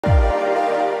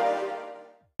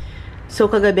So,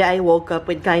 kagabi I woke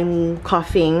up with Kaimu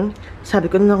coughing.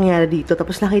 Sabi ko, ano nangyari dito?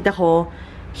 Tapos nakita ko,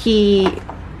 he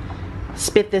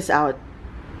spit this out.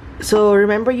 So,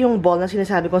 remember yung ball na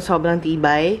sinasabi kong sobrang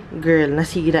tibay? Girl,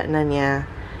 nasira na niya.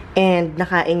 And,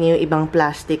 nakain niya yung ibang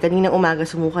plastic. Kaninang umaga,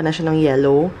 sumuka na siya ng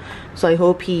yellow. So, I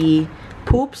hope he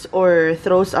poops or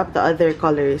throws up the other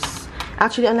colors.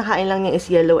 Actually, ang nakain lang niya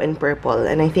is yellow and purple.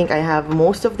 And I think I have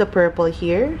most of the purple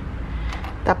here.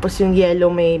 Tapos yung yellow,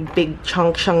 may big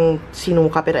chunk siyang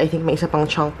sinuka. Pero I think may isa pang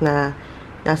chunk na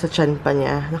nasa tiyan pa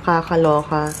niya.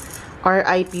 Nakakaloka.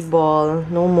 RIP ball.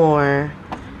 No more.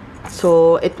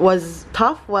 So, it was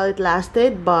tough while it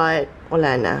lasted. But,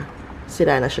 wala na.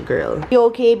 Sira na siya, girl. Are you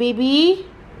okay, baby?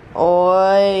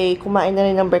 Oy, kumain na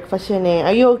rin ng breakfast yun eh.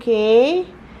 Are you okay?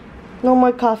 No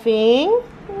more coughing?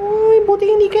 Uy, buti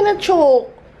hindi ka na-choke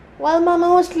while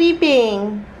mama was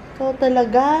sleeping. So,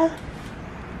 talaga.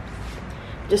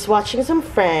 Just watching some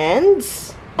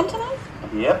Friends.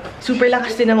 Yep. Super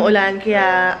lakas din ng ulan,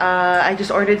 kaya I just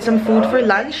ordered some food for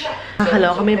lunch.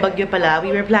 Nakakaloka, may bagyo pala.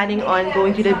 We were planning on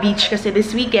going to the beach kasi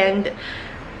this weekend.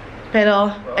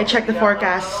 Pero, I checked the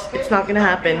forecast. It's not gonna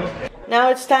happen. Now,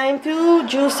 it's time to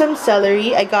juice some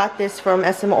celery. I got this from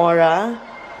SM Aura.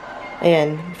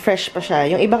 Ayan, fresh pa siya.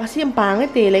 Yung iba kasi yung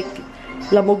pangit eh. Like,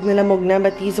 lamog na,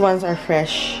 but these ones are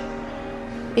fresh.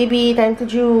 Baby, time to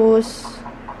juice.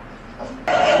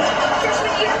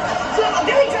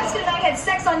 Billy Dresden and I had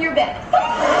sex on your bed.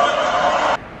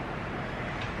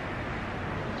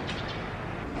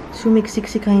 Sumiksik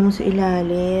si Kaimu sa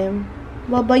ilalim.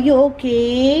 Baba, you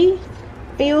okay?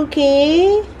 Are you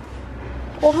okay?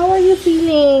 Oh, how are you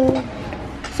feeling?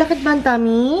 Sakit ba ang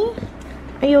tummy?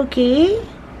 Are you okay?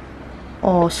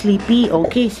 Oh, sleepy.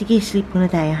 Okay, sige, sleep muna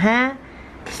tayo, ha?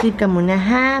 Sleep ka muna,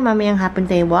 ha? Mamayang hapon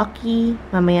tayo walkie.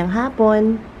 Mamayang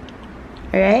hapon.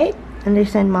 Alright?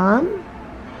 Understand, Mom?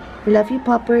 I love you,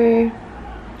 Popper.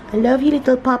 I love you,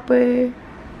 little Popper.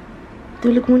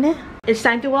 Tulog muna. It's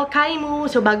time to walk Kaimu.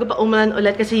 So, bago pa umulan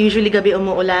ulit, kasi usually gabi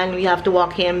umuulan, we have to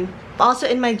walk him. Also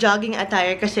in my jogging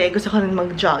attire, kasi gusto ko rin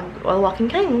mag-jog while walking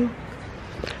Kaimu.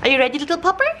 Are you ready, little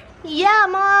Popper? Yeah,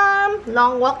 Mom!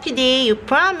 Long walk today, you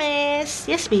promise.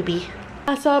 Yes, baby.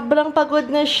 Sobrang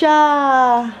pagod na siya.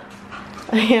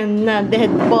 Ayan na, dead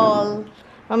ball.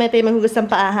 Mamaya tayo maghugas ng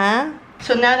paa, ha?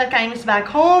 So now that Kaimu's back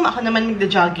home, ako naman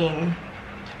magda-jogging.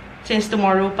 Since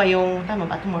tomorrow pa yung... Tama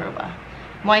ba? Tomorrow ba?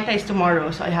 Muay Thai is tomorrow,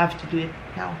 so I have to do it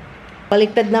now.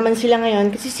 Baliktad naman sila ngayon.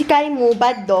 Kasi si Kaimu,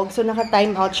 bad dog, so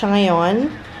naka-time out siya ngayon.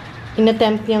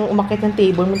 In-attempt niyang umakit ng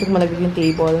table. Muntik malaglag yung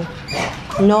table.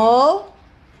 No!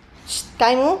 Shh,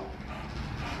 Kaimu!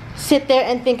 Sit there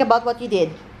and think about what you did.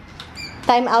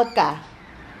 Time out ka.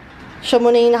 Show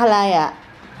mo na yung nakalaya.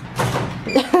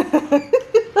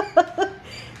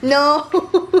 No!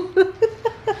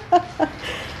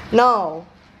 No!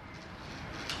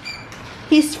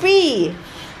 He's free!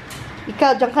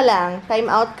 Ikaw, dyan ka lang. Time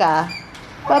out ka.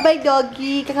 Bye-bye,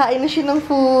 doggy. Kakain na siya ng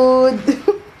food.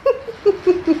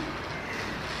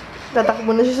 Tatakbo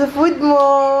na siya sa food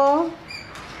mo.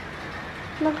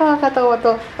 Nakakatawa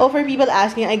to. Oh, for people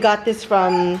asking, I got this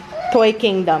from Toy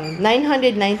Kingdom.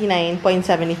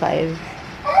 999.75.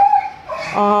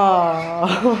 Oh.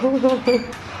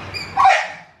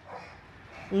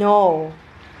 No.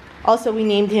 Also, we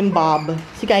named him Bob.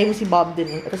 Si Kaimu si Bob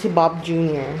din. Ito si Bob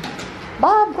Jr.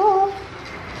 Bob, go!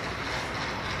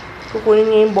 Kukunin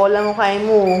niya yung bola mo,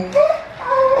 Kaimu.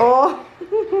 Oh!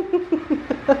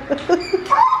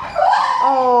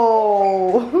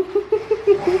 Oh!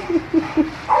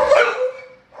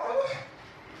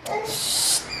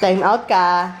 Shh! Time out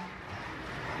ka.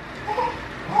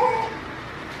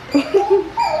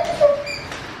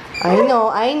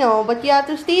 I know, but you have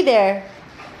to stay there.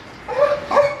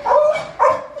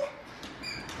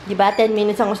 Diba, 10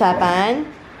 minutes ang usapan?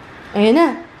 Ayan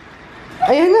na.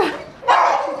 Ayan na.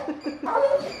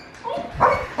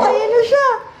 Ayan na siya.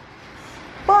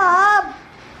 Bob!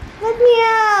 Let me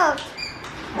out!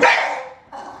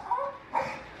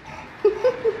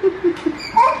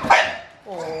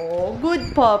 Oh,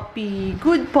 good puppy.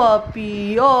 Good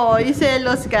puppy. Oh,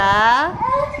 iselos ka?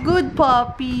 Good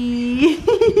puppy.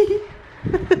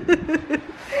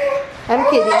 I'm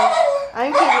kidding.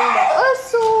 I'm kidding. Oh,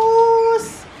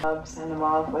 sus! Send them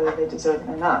off whether they deserve it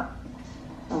or not.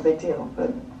 No big deal,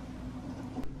 but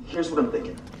here's what I'm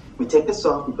thinking. We take this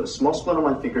off, we put a small splint on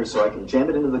my finger so I can jam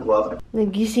it into the glove.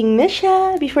 Nagising na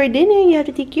siya. Before dinner, you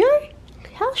have to take your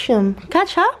calcium.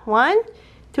 Catch, ha? 1,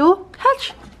 2,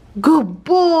 catch. Good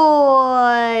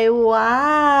boy!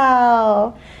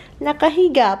 Wow!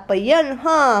 Nakahiga pa yan,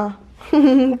 ha?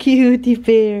 Cutie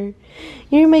bear.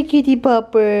 You're my cutie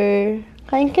popper.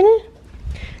 Kain ka na?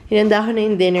 Hinanda ko na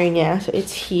yung dinner niya. So,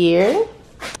 it's here.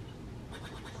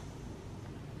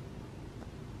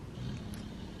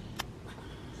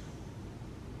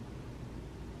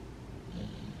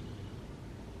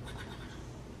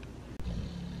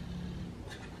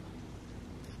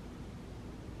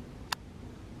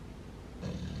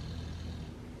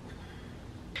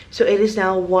 So, it is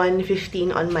now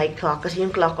 1:15 on my clock. Kasi yung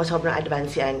clock ko sobrang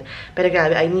advanced yan. Pero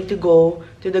grabe, I need to go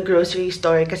to the grocery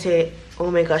store kasi,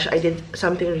 oh my gosh, I did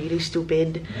something really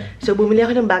stupid. So, bumili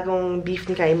ako ng bagong beef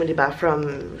ni Kaimu, diba? From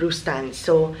Roostans.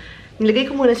 So, nilagay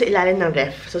ko muna sa ilalim ng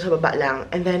ref. So, sa baba lang.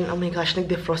 And then, oh my gosh,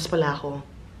 nag-defrost pala ako.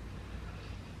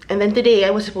 And then today,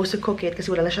 I was supposed to cook it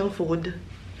kasi wala na siyang food.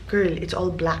 Girl, it's all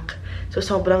black. So,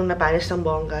 sobrang napanis ng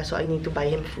bongga. So, I need to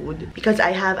buy him food. Because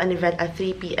I have an event at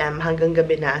 3 p.m. hanggang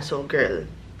gabi na. So, girl,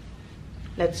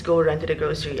 let's go run to the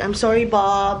grocery. I'm sorry,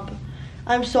 Bob.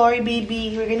 I'm sorry,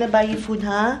 baby. We're gonna buy you food,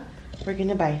 huh? We're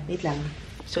gonna buy. Wait lang.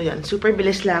 So, yun. Super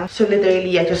bilis lang. So,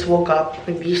 literally, I just woke up.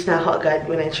 Nagbihis na ako agad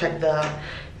when I checked the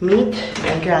meat.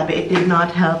 And grabe, it did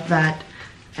not help that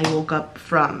I woke up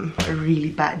from a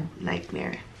really bad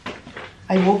nightmare.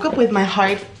 I woke up with my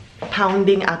heart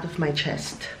pounding out of my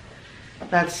chest.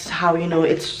 That's how you know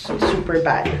it's super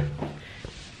bad.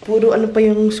 Puro ano pa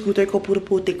yung scooter ko, puro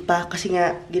putik pa. Kasi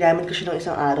nga, ginamit ko siya ng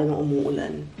isang araw nung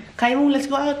umuulan. Kaya mo, let's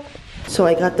go out! So,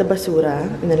 I got the basura.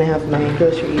 And then I have my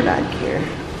grocery bag here.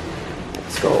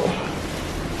 Let's go.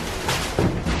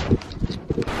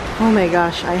 Oh my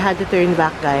gosh, I had to turn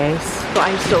back, guys. So,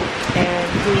 I'm soaked. And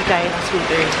hindi kaya ng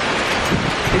scooter.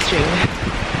 This ring.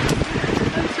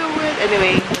 I'm so wet.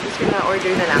 Anyway, na order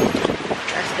na lang.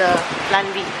 That's the plan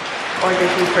B. Order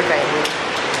food for Kaimu.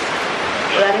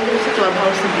 Wala rin dito sa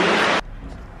clubhouse na beef.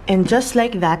 And just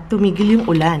like that, tumigil yung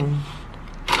ulan.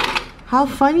 How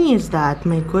funny is that?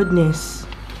 My goodness.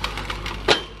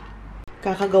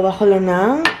 Kakagawa ko lang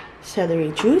ng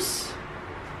celery juice.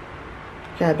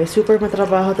 Grabe, super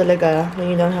matrabaho talaga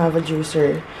when you don't have a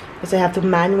juicer. Because I have to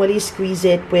manually squeeze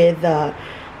it with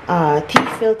tea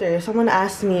filter. Someone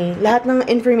asked me, lahat ng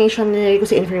information nilagay ko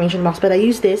sa information box, but I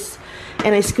use this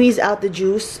and I squeeze out the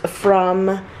juice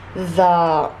from the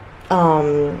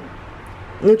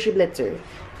NUTRIBLITZER.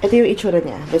 Ito yung itsura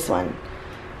niya, this one.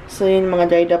 So, yun mga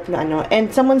dried up na ano.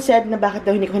 And someone said na bakit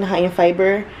daw hindi ko kinakain yung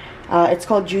fiber. It's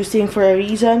called juicing for a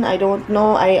reason. I don't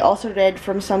know. I also read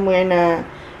from somewhere na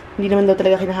hindi naman daw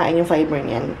talaga kinakain yung fiber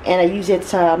niyan. And I use it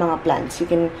sa mga plants. You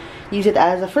can use it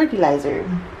as a fertilizer.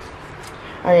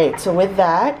 Alright, so with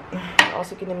that, I'm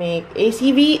also gonna make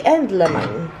ACV and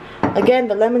lemon. Again,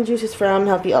 the lemon juice is from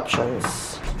Healthy Options.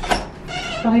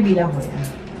 Pakibilang ko yan.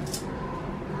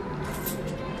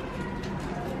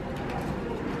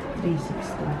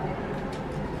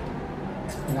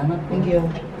 360. Salamat po. Thank you.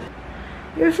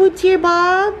 Your food's here,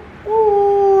 Bob!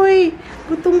 Oy!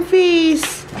 Gutom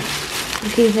face!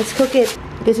 Okay, let's cook it.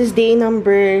 This is day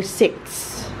number 6.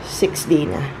 6th day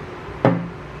na.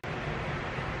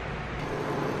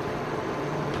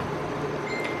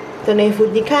 Ito na yung food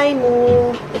ni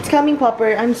Kaimu. It's coming,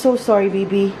 Popper. I'm so sorry,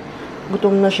 baby.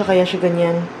 Gutom na siya, kaya siya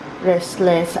ganyan.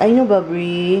 Restless. I know,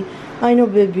 Babri. I know,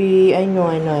 baby. I know.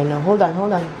 Hold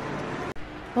on.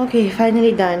 Okay,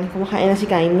 finally done. Kumakain na si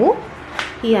Kaimu.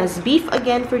 He has beef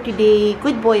again for today.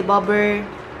 Good boy, Bobber.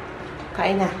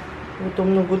 Kain na.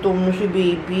 Gutom na si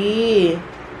baby.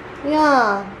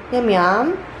 Yeah.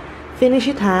 Yum. Finish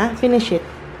it, ha? Finish it.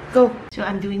 Go. So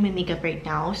I'm doing my makeup right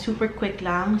now. Super quick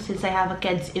lang since I have a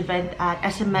KEDS event at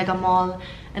SM Mega Mall.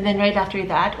 And then right after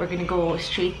that, we're gonna go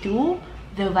straight to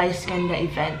the GANDA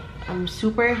event. I'm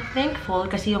super thankful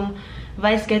kasi yung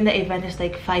GANDA event is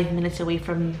like 5 minutes away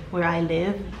from where I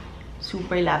live.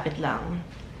 Super lapit lang.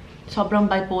 Sobrang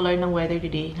bipolar ng weather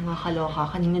today.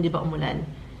 Nakakaloka. Kanina di ba umulan?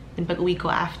 Then pag uwi ko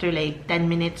after like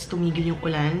 10 minutes, tumigil yung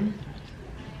ulan.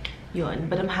 Yun.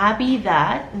 But I'm happy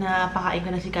that napakain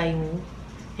ko na si Kaimu.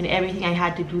 And everything I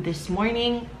had to do this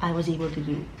morning, I was able to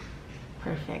do.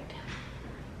 Perfect.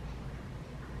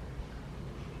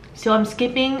 So I'm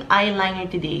skipping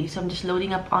eyeliner today. So I'm just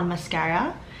loading up on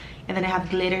mascara. And then I have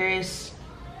glitters.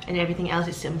 And everything else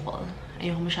is simple.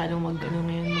 Ayoko masyadong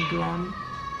mag-glam.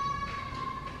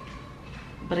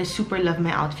 But I super love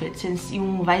my outfit. Since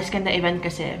yung GANDA event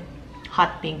kasi,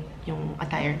 hot pink yung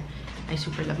attire. I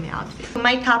super love my outfit.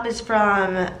 My top is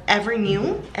from Ever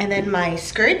New, and then my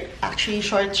skirt, actually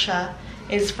short siya,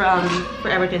 is from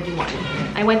Forever 21.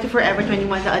 I went to Forever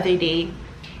 21 the other day,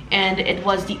 and it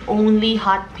was the only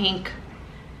hot pink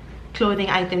clothing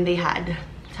item they had.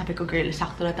 Sabi ko, girl,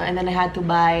 sakto na to. And then I had to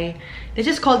buy, this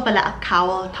is called pala a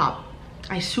COWL top.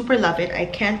 I super love it. I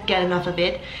can't get enough of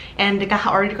it. And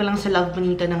kaka-order ko lang sa Love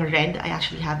Bonito ng red. I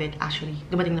actually have it. Actually,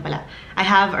 dumating na pala. I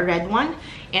have a red one.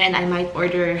 And I might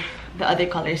order the other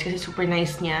colors kasi super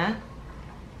nice niya.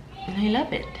 And I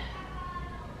love it.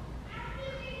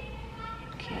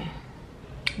 Okay.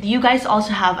 Do you guys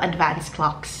also have advanced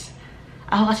clocks?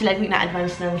 Ako kasi lagi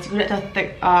na-advance ng siguro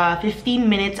 15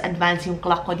 minutes advance yung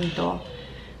clock ko dito.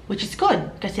 Which is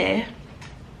good kasi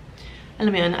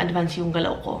alam mo yun, advance yung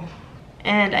galaw ko.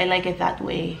 And I like it that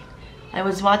way. I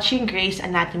was watching Grey's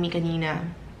Anatomy kanina.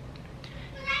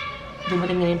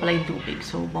 Dumating na rin pala yung tubig.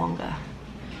 So, bongga.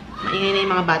 Maingay na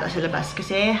yung mga bata sa labas.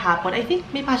 Kasi hapon, I think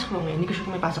may pasok mo ngayon. Hindi ko sure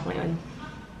kung may pasok ngayon.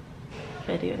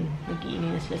 Pero yun,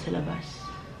 nag-iingay na sila sa labas.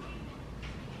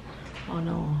 Oh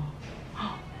no.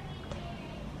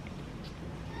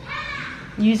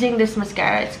 Using this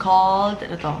mascara, it's called,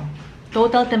 ano to?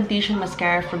 Total Temptation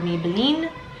Mascara from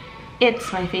Maybelline.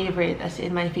 It's my favorite, as in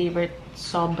my favorite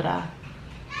sobra.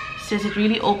 Since it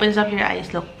really opens up your eyes,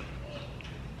 look.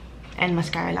 And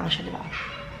mascara lang siya, diba?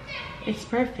 It's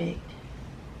perfect.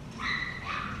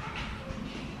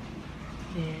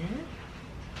 There.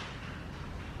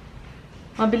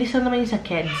 Mabilis lang naman yung sa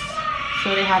KEDS.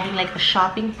 So they're having like a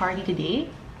shopping party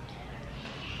today.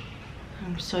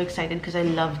 I'm so excited because I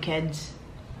love KEDS.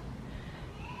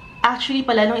 Actually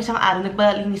pala, nung isang araw,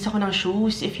 nagbalinis ako ng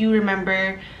shoes. If you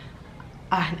remember,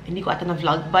 hindi ko ata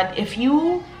na-vlog, but if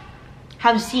you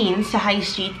have seen sa High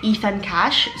Street, Ethan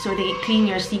Cash, so they clean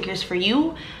your sneakers for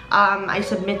you. I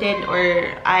submitted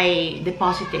or I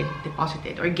deposited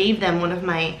or gave them one of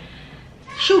my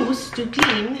shoes to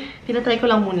clean. Tinatry ko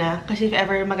lang muna kasi if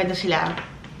ever maganda sila,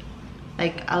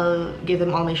 like I'll give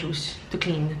them all my shoes to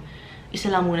clean. Isa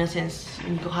lang muna since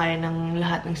hindi ko kaya ng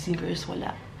lahat ng sneakers,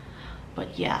 wala.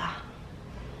 But yeah,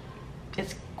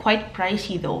 it's quite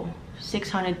pricey though,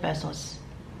 600 pesos.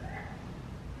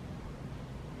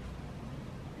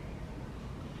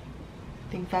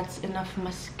 I think that's enough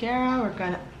mascara. We're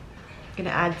gonna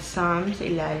add some sa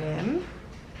ilalim.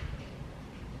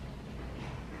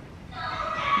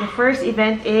 The first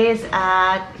event is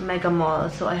at Mega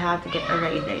Mall, so I have to get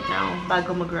ready right now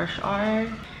bago mag-rush hour.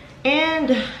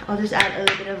 And I'll just add a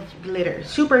little bit of glitter,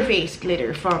 super face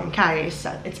glitter from KEDS.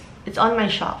 It's on my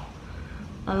shop.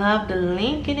 I'll have the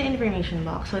link in the information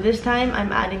box. So this time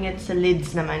I'm adding it sa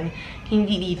lids naman,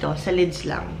 hindi dito, sa lids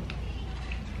lang.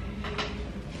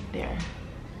 There.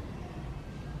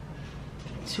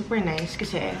 It's super nice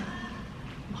kasi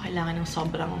kailangan ng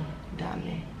sobrang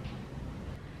dami.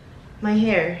 My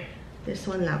hair, this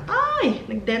one lang. Ay!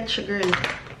 Nag-dent siya, girl.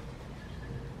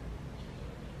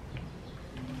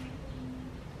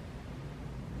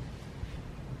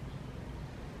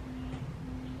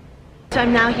 So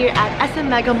I'm now here at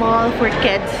SM Mega Mall for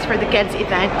KEDS, for the KEDS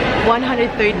event.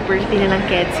 103rd birthday na ng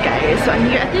KEDS, guys. So I'm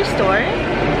here at their store.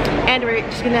 And we're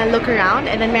just gonna look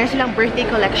around. And then meron silang birthday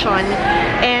collection.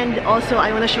 And also,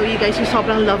 I wanna show you guys yung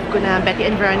sobrang love ko na Betty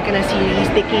and Veronica na series.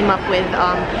 They came up with,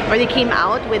 or they came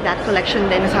out with that collection.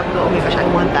 Then sabi ko, oh my gosh, I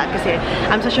want that. Kasi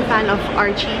I'm such a fan of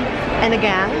Archie and the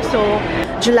gang. So,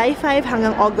 July 5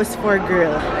 hanggang August 4,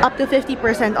 girl. Up to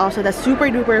 50% off. So that's super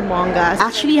duper manga. I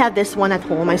actually have this one at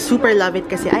home. I super love it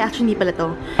kasi, I actually hindi pala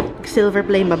to. Silver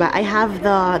play baba. I have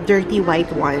the dirty white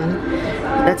one.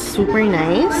 That's super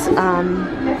nice.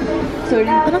 So,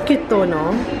 parang cute to,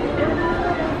 no?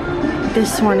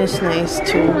 This one is nice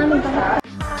too.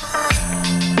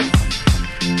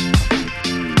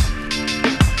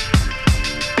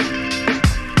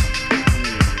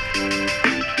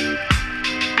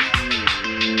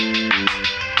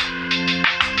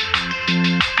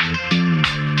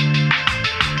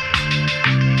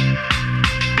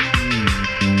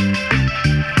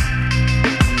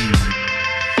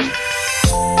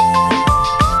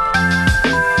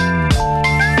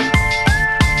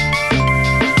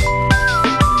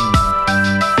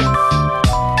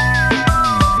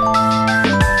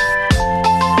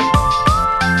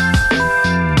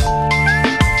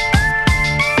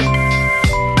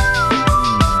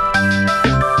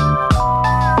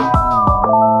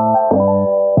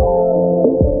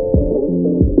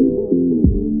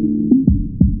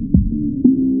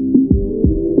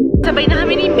 Sabay na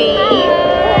kami ni May.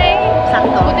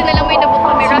 Sakto. Buti na lang may nabook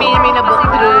kami. Si May nabook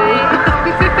through